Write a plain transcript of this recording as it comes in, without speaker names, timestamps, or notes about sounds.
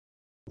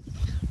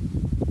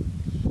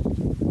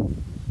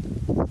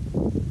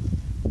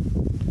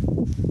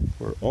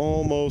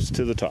Almost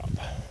to the top.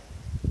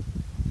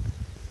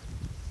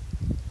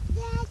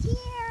 Dad's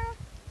here.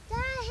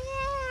 Dad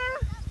here.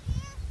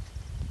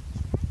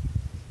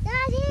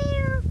 Dad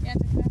here. Yeah,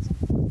 it's expensive.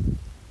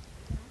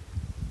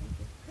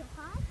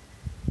 Hot?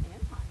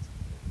 And hot.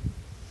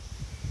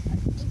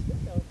 It's good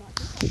though, it's not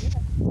too hot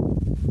yet.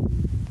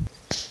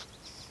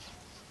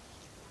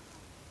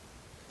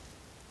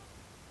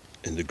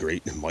 And the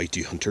great and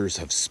mighty hunters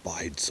have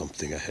spied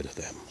something ahead of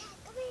them.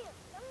 Come here.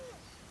 Come here.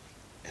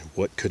 And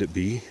what could it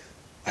be?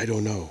 I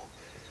don't know.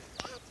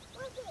 Dad,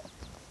 look it.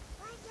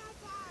 Where's Dad?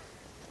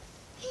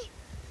 Hey,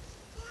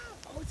 Dad.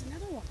 Oh, it's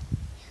another one.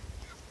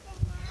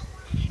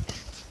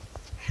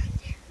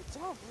 Good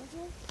job,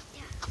 Virgil.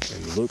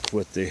 And look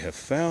what they have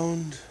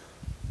found.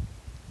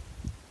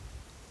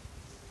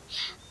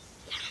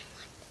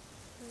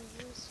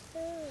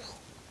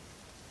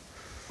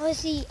 Oh,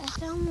 see, I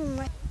found one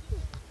right.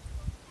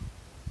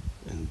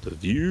 And the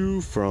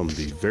view from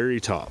the very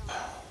top.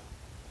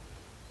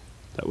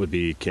 That would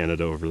be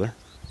Canada over there.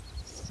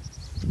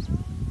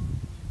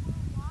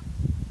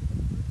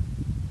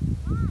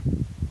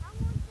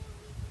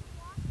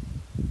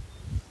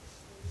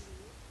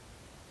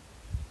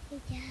 Hey,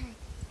 Dad.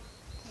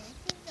 This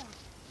is a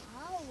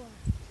flower.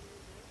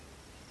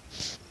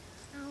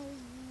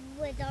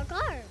 With our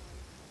car.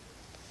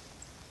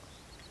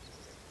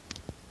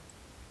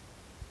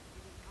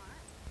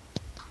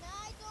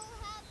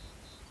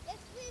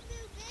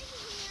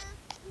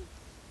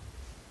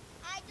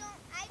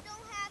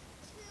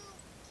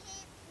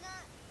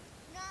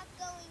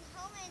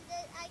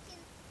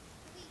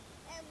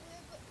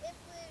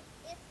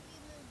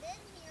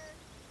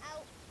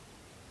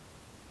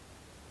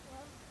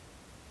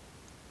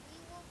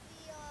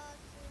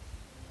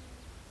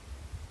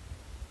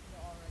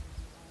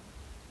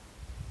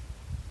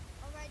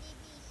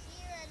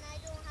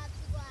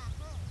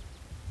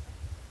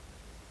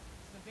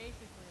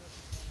 Basically what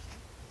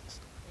you're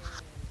saying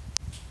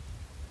is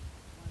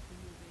once you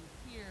move in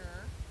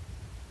here,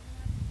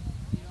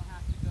 you don't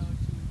have to go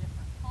to a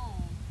different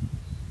home,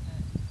 that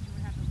you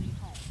would have to leave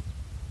home.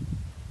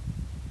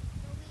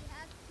 So we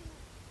have to,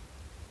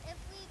 if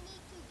we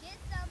need to get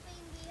something,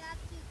 we have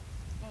to,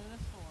 Go to the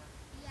store.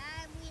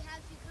 yeah, and we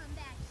have to come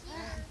back What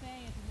here. I'm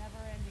saying is a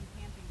never-ending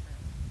camping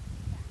trip.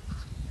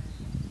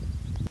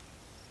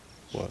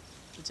 What?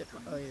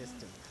 Oh, yeah, it's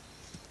different.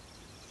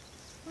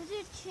 Where's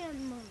a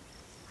chipmunk?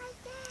 Right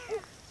there.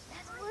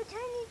 That's a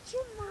tiny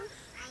chipmunk.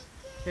 Right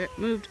there. Here, it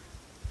moved.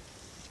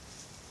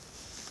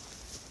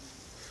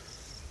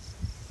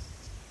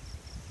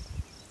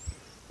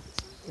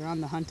 They're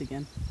on the hunt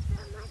again.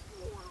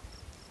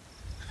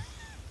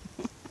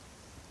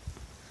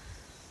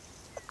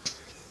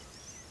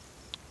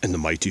 And the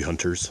mighty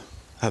hunters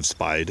have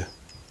spied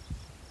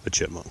a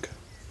chipmunk.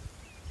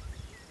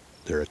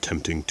 They're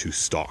attempting to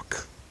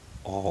stalk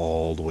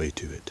all the way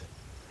to it.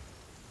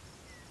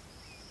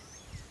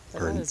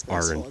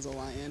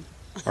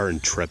 Our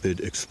intrepid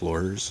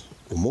explorers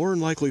will more than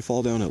likely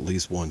fall down at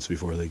least once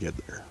before they get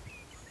there.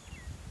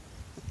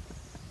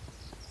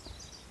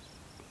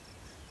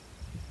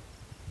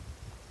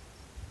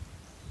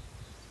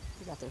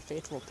 They got their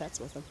faithful pets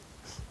with them.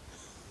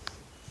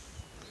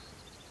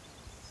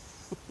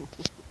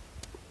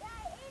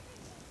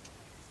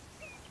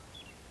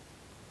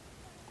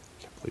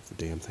 Can't believe the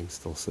damn thing's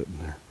still sitting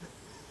there.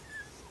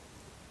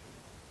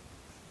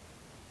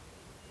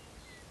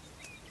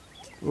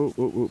 Oh,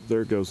 oh, oh,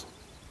 there it goes.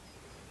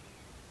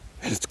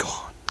 And it's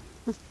gone.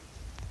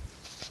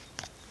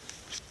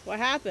 What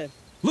happened?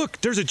 Look,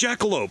 there's a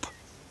jackalope.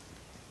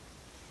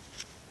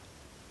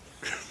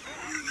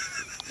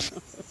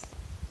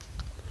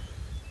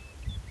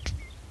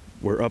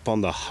 We're up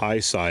on the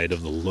high side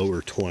of the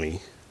lower 20.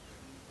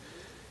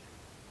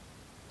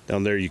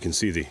 Down there you can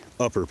see the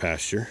upper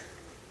pasture.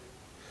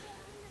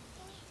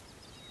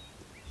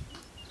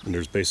 And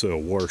there's basically a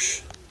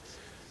wash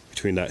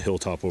between that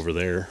hilltop over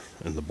there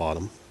and the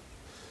bottom.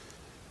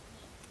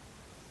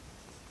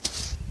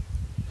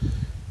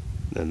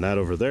 And that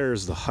over there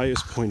is the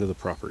highest point of the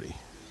property.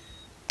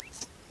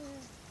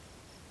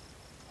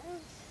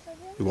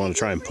 We want to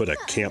try and put a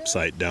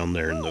campsite down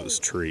there in those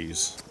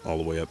trees all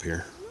the way up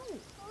here.